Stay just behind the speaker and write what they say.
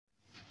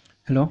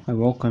Hello, I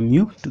welcome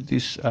you to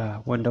this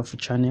wonderful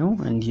channel,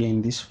 and here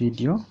in this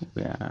video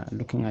we are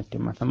looking at the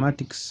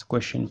mathematics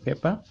question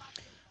paper.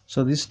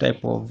 So this type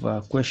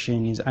of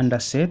question is under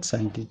sets,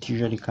 and it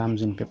usually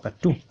comes in paper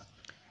 2.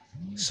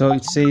 So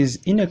it says,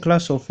 in a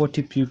class of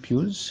 40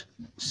 pupils,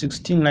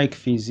 16 like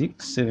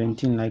physics,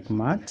 17 like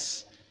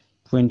maths,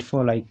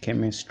 24 like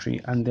chemistry,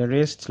 and the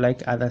rest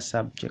like other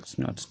subjects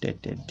not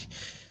stated.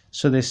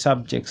 So the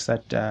subjects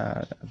that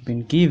have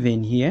been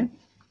given here,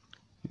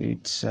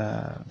 it's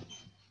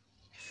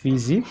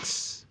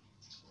physics,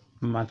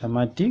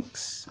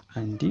 mathematics,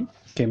 and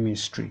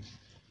chemistry.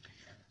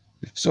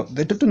 So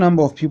the total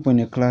number of people in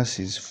a class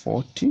is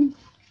 40.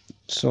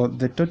 So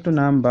the total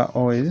number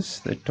always,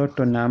 the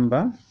total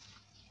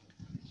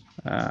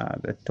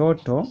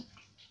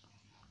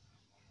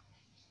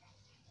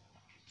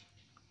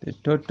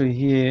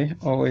here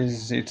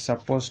always, it's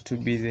supposed to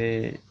be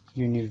the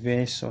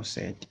universal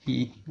set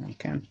E.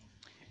 Okay.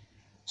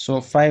 So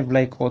 5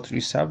 like all 3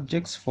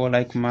 subjects, 4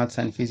 like maths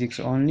and physics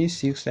only,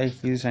 6 like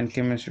physics and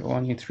chemistry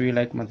only, 3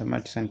 like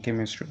mathematics and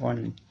chemistry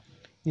only.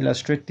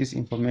 Illustrate this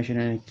information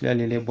in a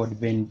clearly labeled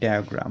Venn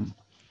diagram.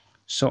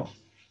 So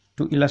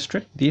to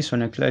illustrate this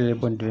on a clearly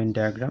labeled Venn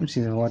diagram, this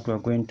is what we're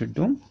going to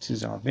do. This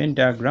is our Venn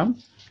diagram.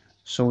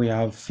 So we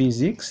have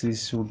physics,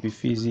 this will be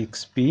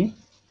physics P,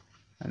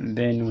 and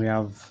then we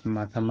have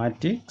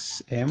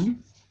mathematics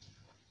M,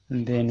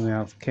 and then we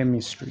have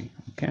chemistry.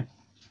 Okay,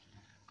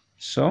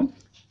 so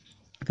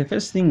the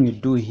first thing you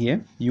do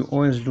here, you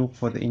always look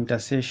for the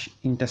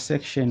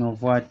intersection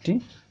of what?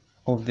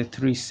 Of the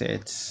 3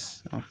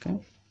 sets. Okay,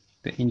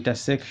 the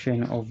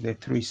intersection of the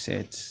 3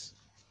 sets.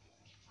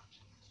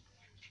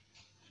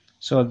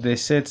 So the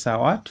sets are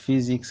what?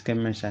 Physics,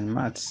 chemistry, and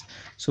maths.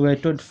 So we're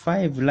told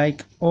 5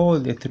 like all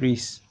the 3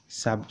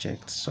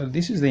 subjects. So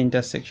this is the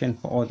intersection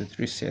for all the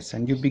 3 sets,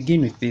 and you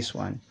begin with this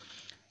one.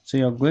 So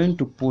you're going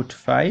to put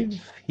 5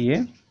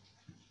 here.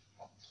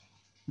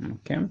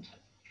 Okay,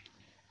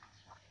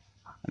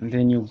 and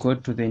then you go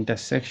to the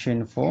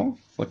intersection for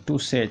 2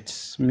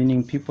 sets,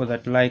 meaning people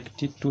that like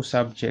 2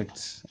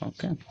 subjects.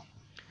 Okay,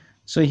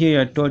 so here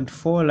you're told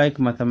 4 like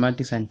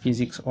mathematics and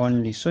physics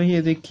only. So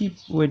here the key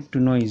word to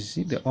know is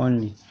the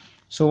only.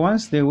 So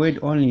once the word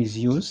only is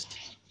used,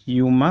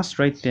 you must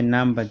write the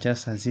number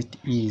just as it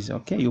is.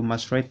 Okay, you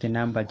must write the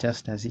number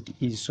just as it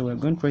is. So we're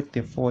going to write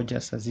the 4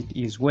 just as it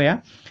is.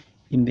 Where?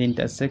 In the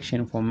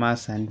intersection for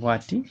maths and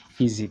what?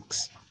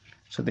 Physics.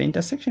 So the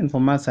intersection for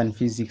maths and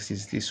physics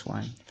is this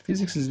one.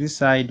 Physics is this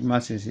side,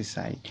 maths is this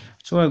side.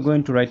 So we're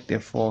going to write the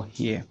 4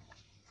 here.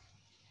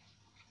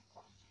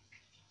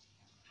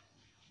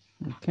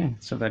 Okay,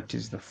 so that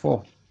is the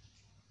 4.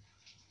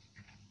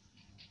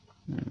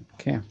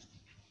 Okay,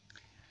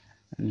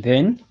 and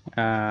then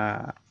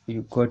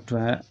you go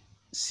to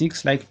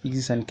 6 like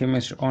physics and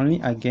chemistry only.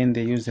 Again,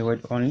 they use the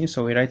word only,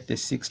 so we write the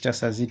 6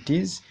 just as it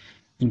is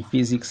in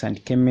physics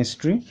and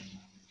chemistry.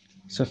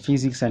 So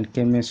physics and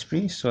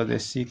chemistry, so the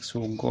 6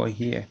 will go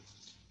here.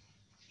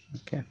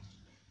 Okay,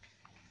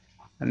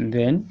 and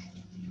then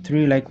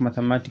 3 like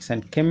mathematics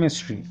and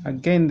chemistry.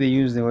 Again, they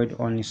use the word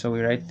only, so we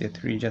write the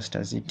 3 just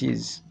as it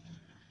is.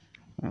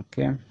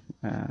 Okay,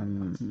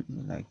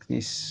 like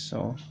this,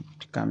 so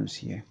it comes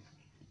here.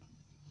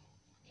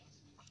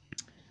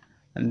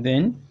 And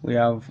then we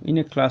have in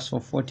a class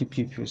of 40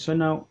 pupils. So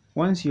now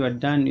once you are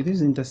done with this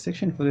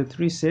intersection for the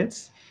 3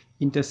 sets,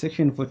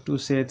 intersection for 2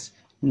 sets,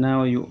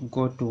 now you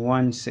go to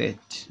 1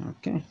 set.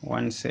 Okay,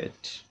 1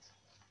 set.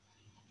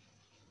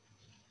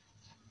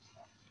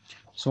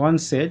 So 1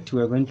 set,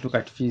 we are going to look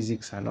at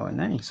physics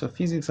alone. So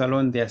physics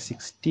alone, there are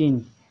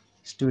 16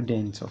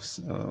 students of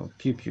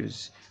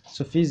pupils.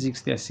 So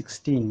physics, there are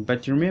 16,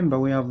 but remember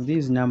we have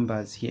these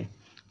numbers here.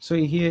 So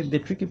here the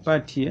tricky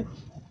part here,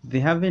 they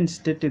haven't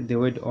stated the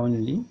word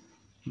only,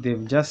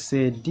 they've just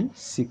said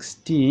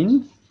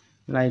 16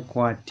 like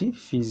what?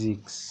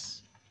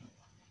 Physics.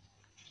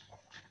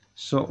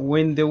 So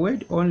when the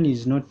word only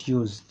is not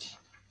used,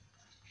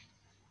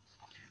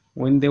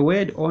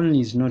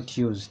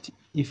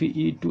 if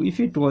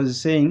it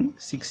was saying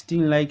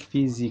 16 like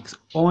physics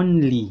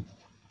only,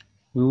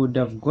 we would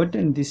have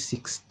gotten this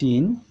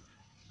 16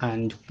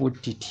 and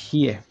put it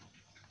here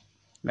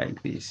like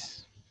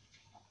this,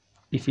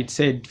 if it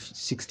said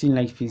 16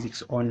 like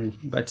physics only.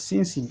 But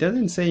since it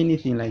doesn't say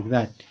anything like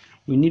that,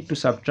 we need to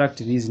subtract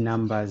these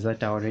numbers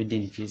that are already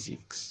in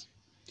physics.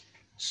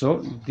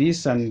 So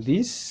this and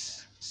this,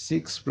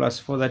 6 plus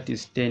 4, that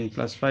is 10,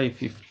 plus 5,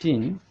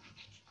 15.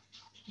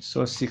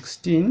 So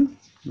 16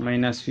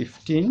 minus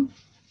 15,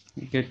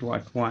 you get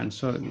what? 1.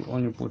 So you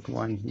only put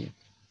 1 here.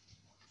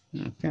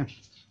 Okay,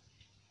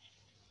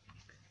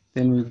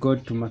 then we go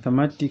to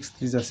mathematics.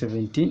 These are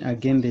 17.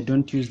 Again, they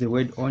don't use the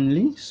word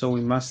only, so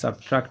we must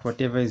subtract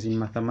whatever is in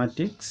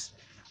mathematics.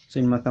 So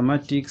in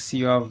mathematics,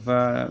 you have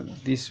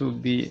this will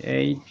be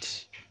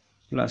 8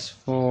 plus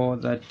 4,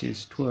 that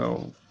is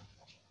 12.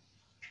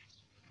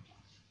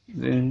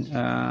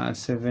 Then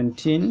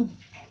 17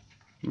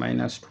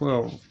 minus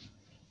 12,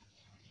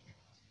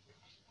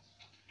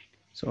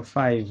 so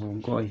 5 will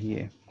go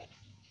here.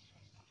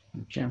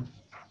 Okay,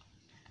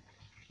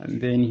 And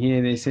then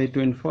here they say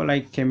 24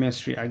 like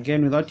chemistry,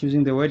 again without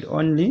using the word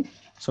only,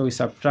 so we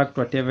subtract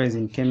whatever is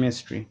in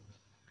chemistry.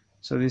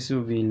 So this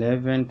will be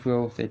 11,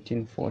 12,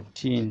 13,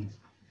 14.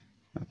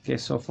 Okay,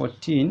 so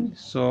 14,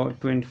 so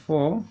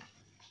 24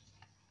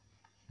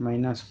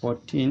 minus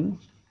 14,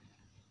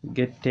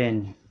 get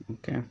 10.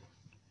 Okay,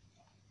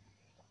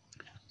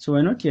 so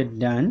we're not yet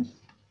done.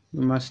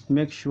 We must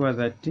make sure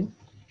that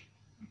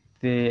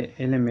the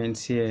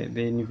elements here,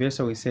 the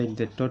universal, we said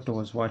the total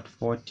was what,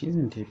 40,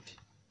 isn't it?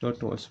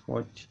 Total was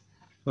 40.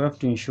 We have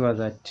to ensure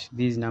that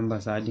these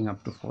numbers are adding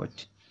up to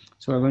 40.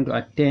 So we're going to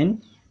add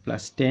 10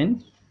 plus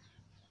 10.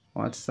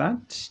 What's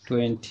that?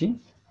 20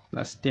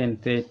 plus 10,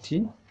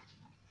 30,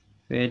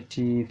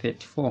 30,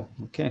 34.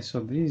 Okay, so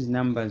these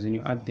numbers, when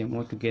you add them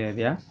all together,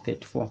 they are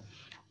 34.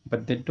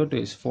 But the total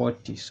is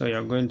 40. So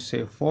you're going to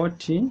say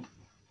 40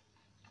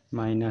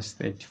 minus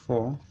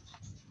 34.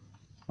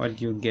 What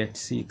do you get?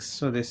 6.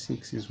 So the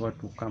 6 is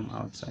what will come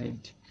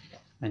outside.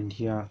 And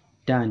you are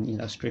done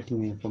illustrating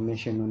the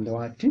information on the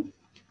what?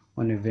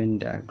 On a Venn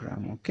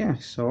diagram. Okay,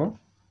 so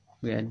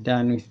we are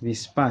done with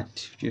this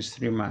part, which is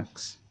 3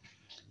 marks.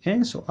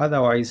 Okay, so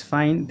otherwise,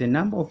 find the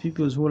number of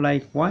pupils who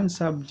like one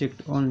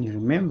subject only.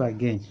 Remember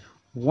again,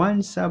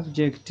 one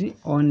subject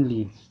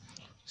only.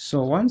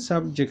 So one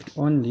subject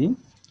only,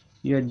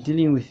 you are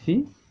dealing with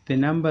the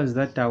numbers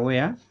that are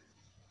where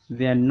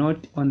they are not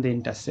on the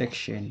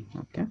intersection.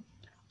 Okay,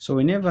 so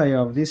whenever you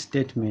have this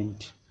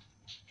statement,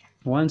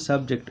 one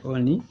subject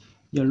only,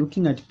 you're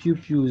looking at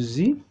pupils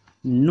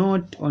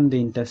not on the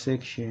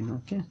intersection.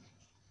 Okay,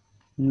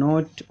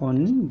 not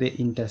on the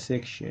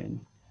intersection,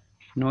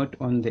 not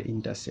on the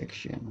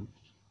intersection.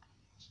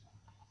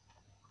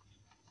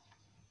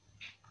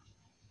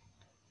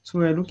 So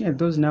we're looking at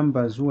those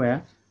numbers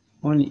where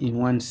only in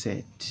one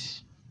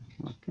set.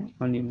 Okay,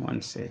 only in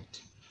one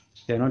set.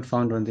 They're not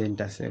found on the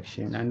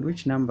intersection. And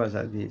which numbers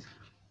are these?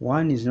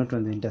 1 is not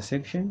on the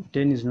intersection,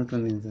 10 is not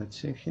on the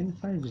intersection,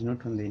 5 is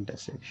not on the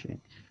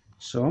intersection.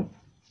 So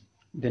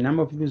the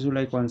number of people who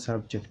like one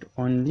subject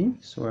only,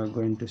 so we're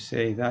going to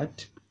say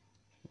that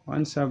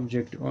one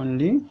subject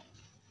only,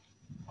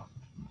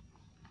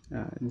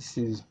 this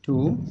is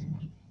 2,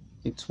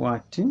 it's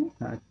what?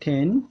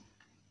 10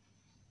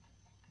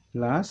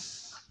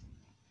 plus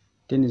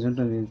 10 is not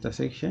on the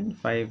intersection,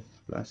 5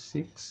 plus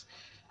 6,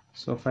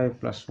 so 5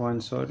 plus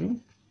 1, sorry,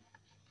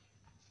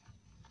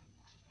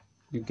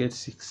 you get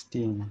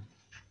 16.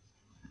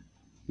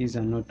 These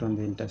are not on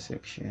the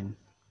intersection.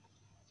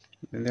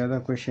 The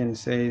other question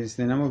says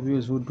the number of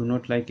people who do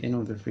not like any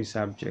of the 3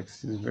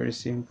 subjects. It's very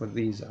simple.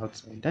 These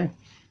outside,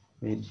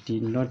 they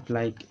did not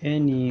like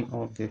any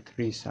of the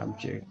 3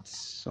 subjects,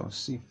 so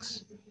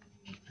 6.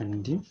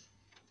 And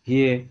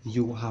here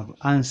you have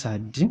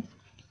answered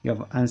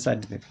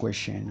the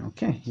question.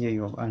 Okay, here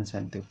you have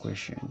answered the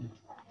question.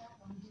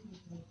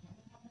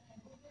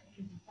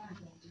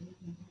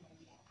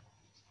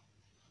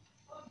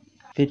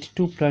 The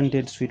 2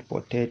 planted sweet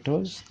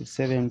potatoes, the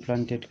 7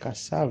 planted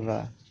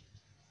cassava,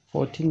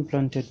 14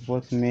 planted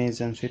both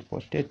maize and sweet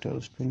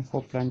potatoes,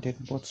 24 planted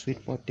both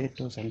sweet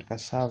potatoes and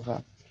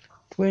cassava,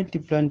 20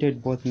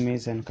 planted both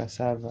maize and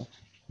cassava,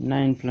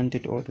 9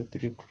 planted all the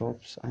 3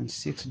 crops, and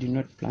 6 did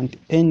not plant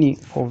any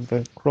of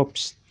the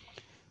crops.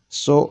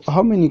 So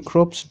how many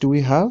crops do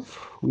we have?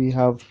 We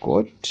have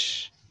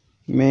got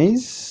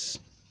maize,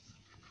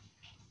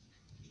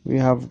 we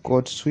have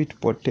got sweet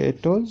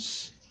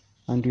potatoes,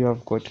 and we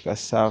have got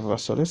cassava.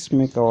 So let's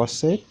make our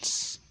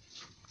sets.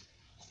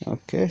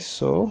 Okay,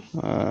 so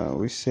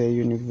we say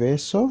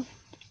universal.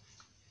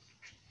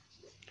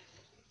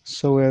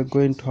 So we are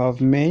going to have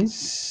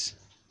maize,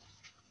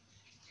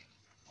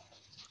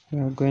 we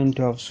are going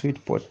to have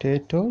sweet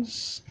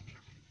potatoes,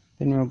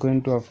 then we are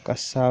going to have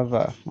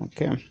cassava.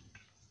 Okay,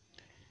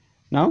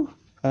 now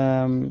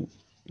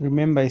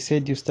remember I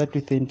said you start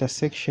with the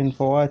intersection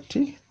for what?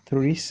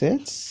 3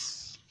 sets.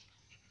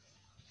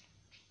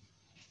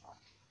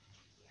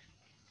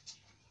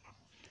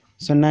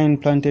 So 9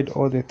 planted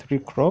all the 3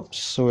 crops,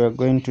 so we are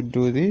going to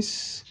do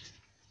this.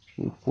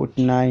 We put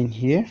 9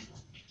 here.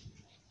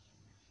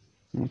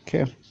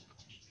 Okay,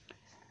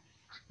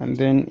 and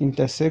then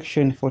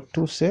intersection for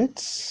 2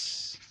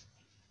 sets.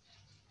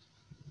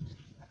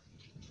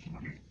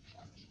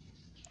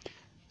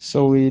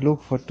 So we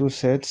look for 2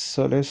 sets.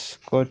 So let's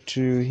go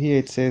to here.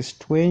 It says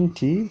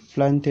 20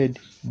 planted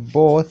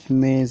both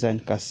maize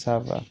and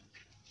cassava.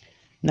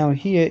 Now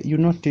here you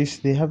notice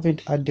they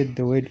haven't added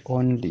the word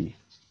only.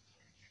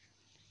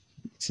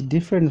 It's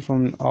different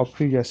from our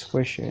previous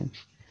question.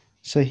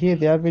 So here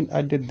they haven't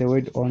added the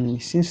word only.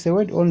 Since the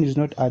word only is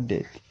not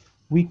added,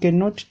 we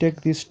cannot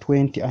take this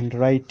 20 and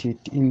write it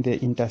in the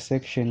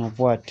intersection of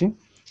what?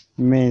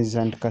 Maize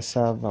and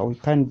cassava. We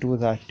can't do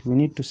that. We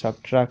need to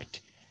subtract.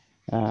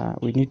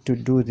 We need to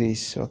do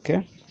this.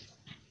 Okay,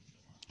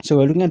 so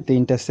we're looking at the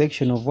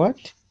intersection of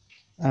what?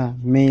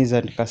 Maize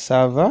and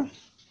cassava.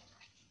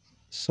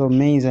 So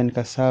maize and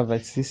cassava,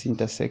 it's this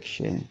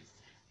intersection,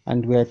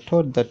 and we are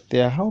told that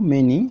there are how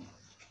many?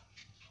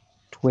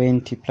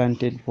 20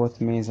 planted both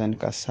maize and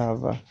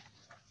cassava.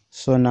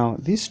 So now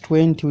this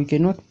 20, we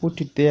cannot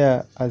put it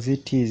there as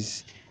it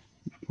is.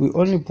 We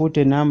only put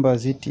a number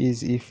as it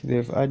is if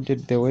they've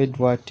added the word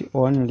what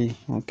only.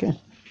 Okay,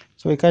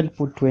 so we can't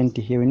put 20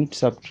 here. We need to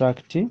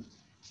subtract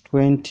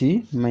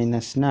 20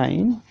 minus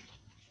 9.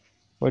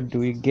 What do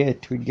we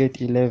get? We get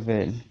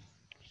 11.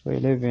 So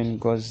 11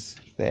 goes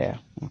there.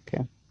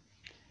 Okay,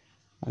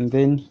 and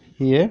then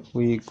here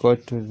we go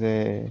to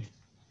the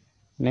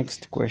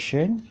next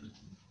question.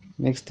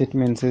 Next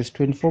statement says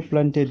 24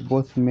 planted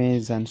both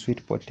maize and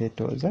sweet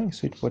potatoes.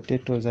 Sweet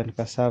potatoes and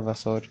cassava,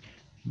 sorry.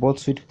 Both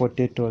sweet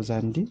potatoes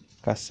and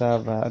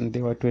cassava, and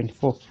they were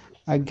 24.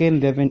 Again,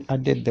 they haven't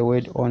added the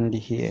word only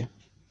here.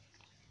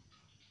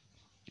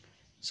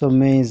 So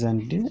maize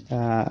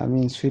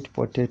and, sweet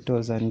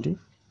potatoes and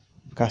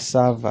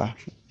cassava,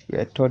 we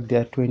are told they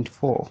are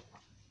 24.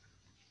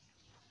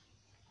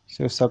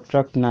 So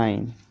subtract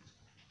 9.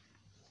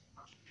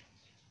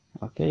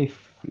 Okay,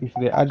 if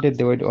they added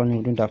the word only, we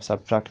wouldn't have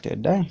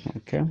subtracted.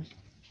 Okay.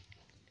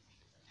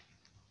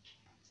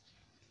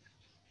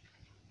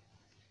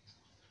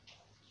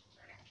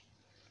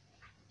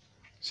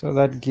 So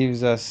that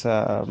gives us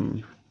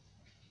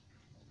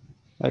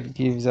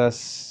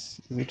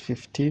is it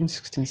 15,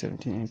 16,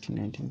 17, 18,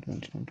 19,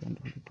 20, 21,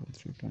 22,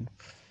 23, 24.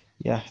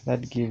 Yeah,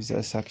 that gives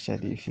us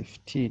actually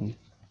 15.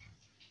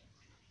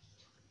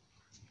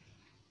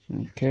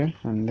 Okay,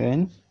 and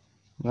then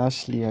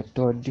lastly I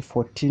told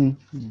 14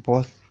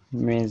 both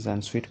maize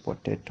and sweet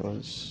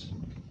potatoes.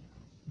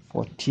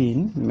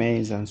 14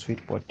 maize and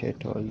sweet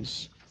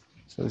potatoes.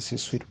 So this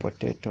is sweet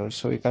potatoes,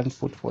 so we can't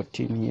put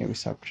 14 here, we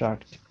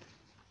subtract.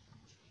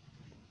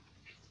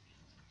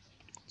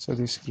 So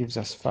this gives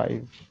us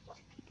 5.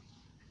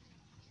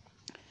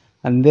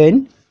 And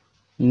then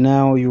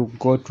now you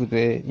go to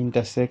the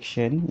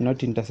intersection,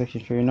 not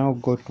intersection, so you now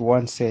go to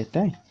one set.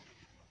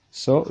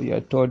 So you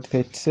are told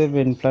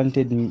 37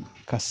 planted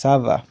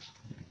cassava.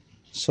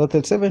 So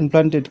 37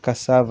 planted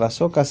cassava.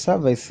 So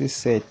cassava is this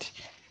set.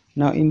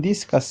 Now in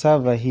this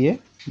cassava here,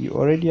 you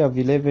already have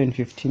 11,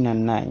 15,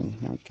 and 9.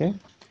 Okay.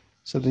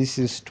 So this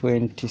is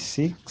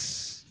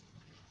 26.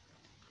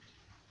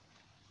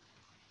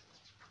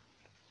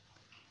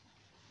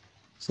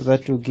 So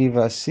that will give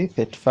us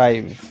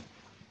 35.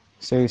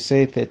 So you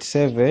say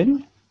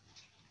 37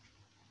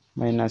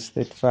 minus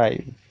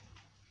 35.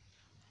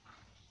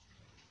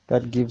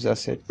 That gives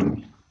us a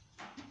 2.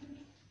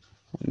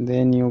 And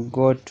then you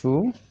go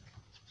to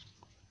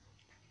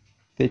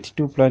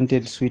 32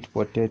 planted sweet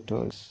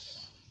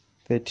potatoes.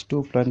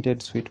 32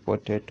 planted sweet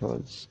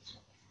potatoes.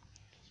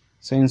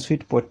 So in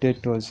sweet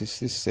potatoes is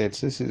this set.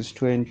 This is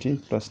 20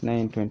 plus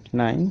 9,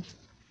 29.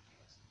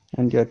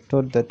 And you're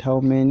told that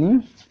how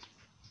many?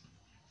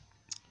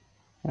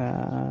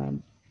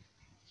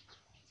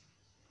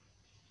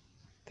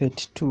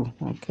 32.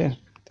 Okay,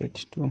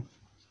 32.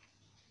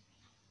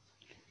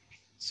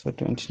 So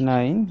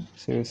 29.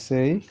 So you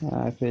say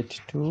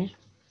 32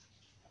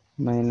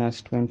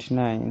 minus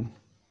 29.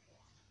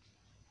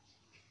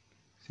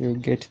 So you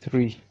get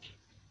 3.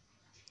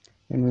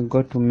 When we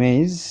go to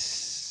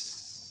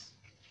maize,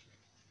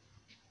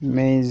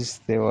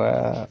 there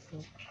were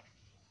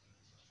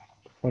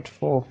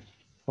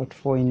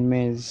 44 in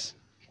maize.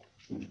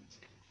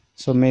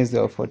 So maize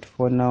there were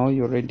 44. Now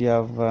you already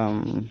have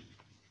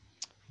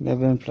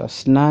 11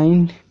 plus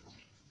 9.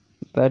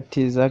 That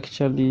is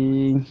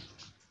actually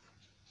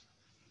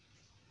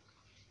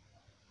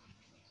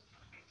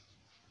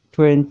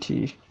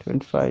 20,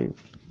 25.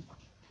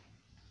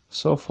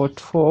 So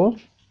 44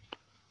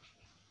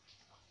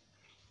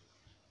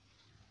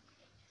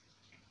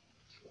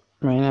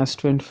 minus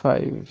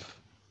 25.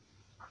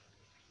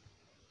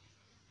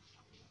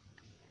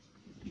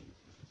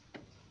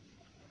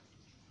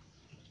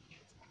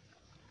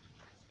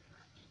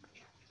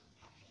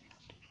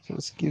 So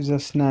this gives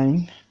us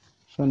 9.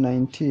 So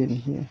 19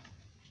 here.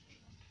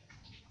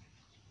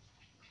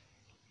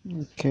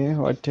 Okay,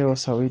 what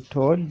else are we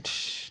told?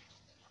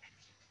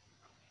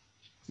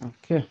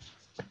 Okay.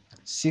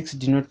 6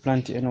 did not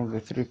plant any of the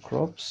 3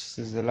 crops.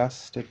 This is the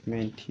last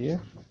statement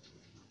here.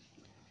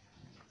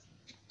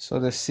 So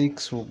the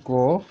 6 will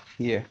go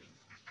here.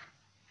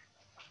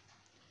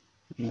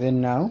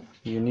 Then now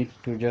you need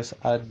to just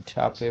add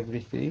up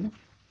everything.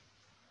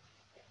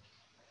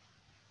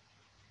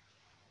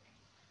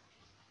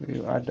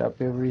 You add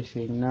up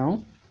everything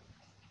now.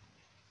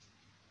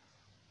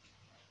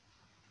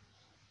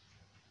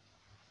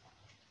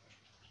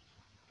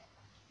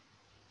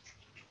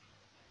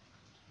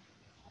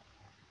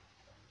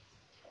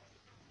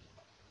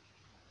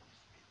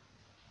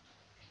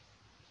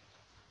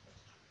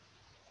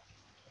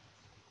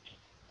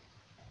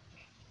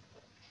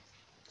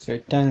 So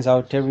it turns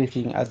out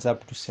everything adds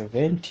up to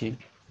 70.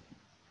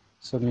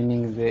 So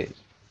meaning the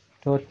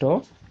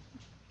total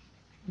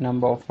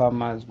number of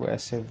farmers were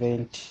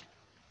 70.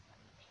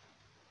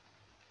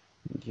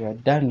 And you are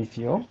done with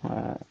your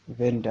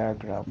Venn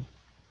diagram.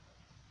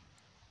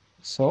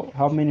 So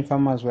how many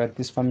farmers were at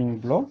this farming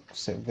block?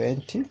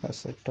 70.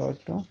 That's the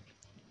total.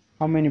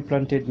 How many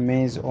planted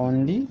maize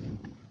only?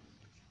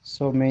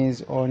 So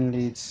maize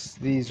only,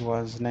 this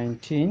was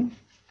 19.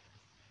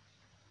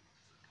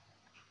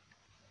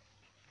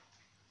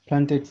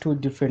 planted two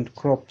different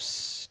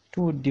crops.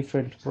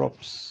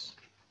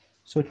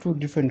 So two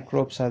different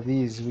crops are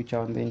these which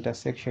are on the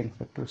intersection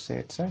for two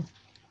sets.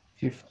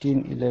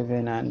 15,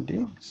 11,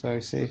 and so I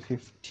say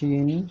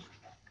 15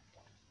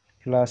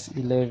 plus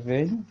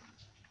 11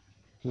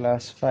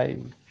 plus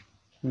 5,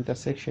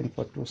 intersection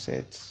for two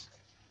sets,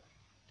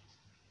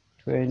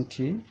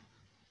 20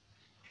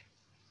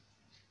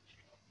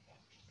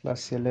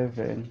 plus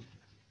 11.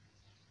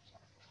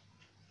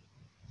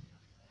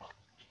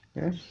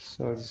 Okay,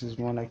 so this is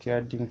more like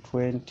adding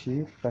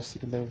 20 plus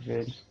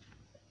 11,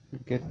 you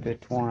get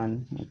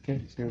 31.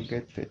 Okay, so you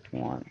get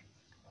 31.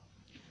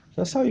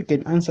 That's how you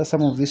can answer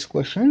some of these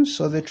questions.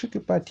 So the tricky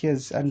part here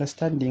is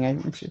understanding. I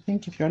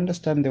think if you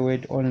understand the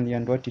word only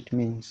and what it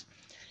means,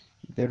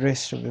 the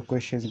rest of the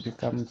questions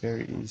become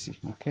very easy.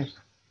 Okay.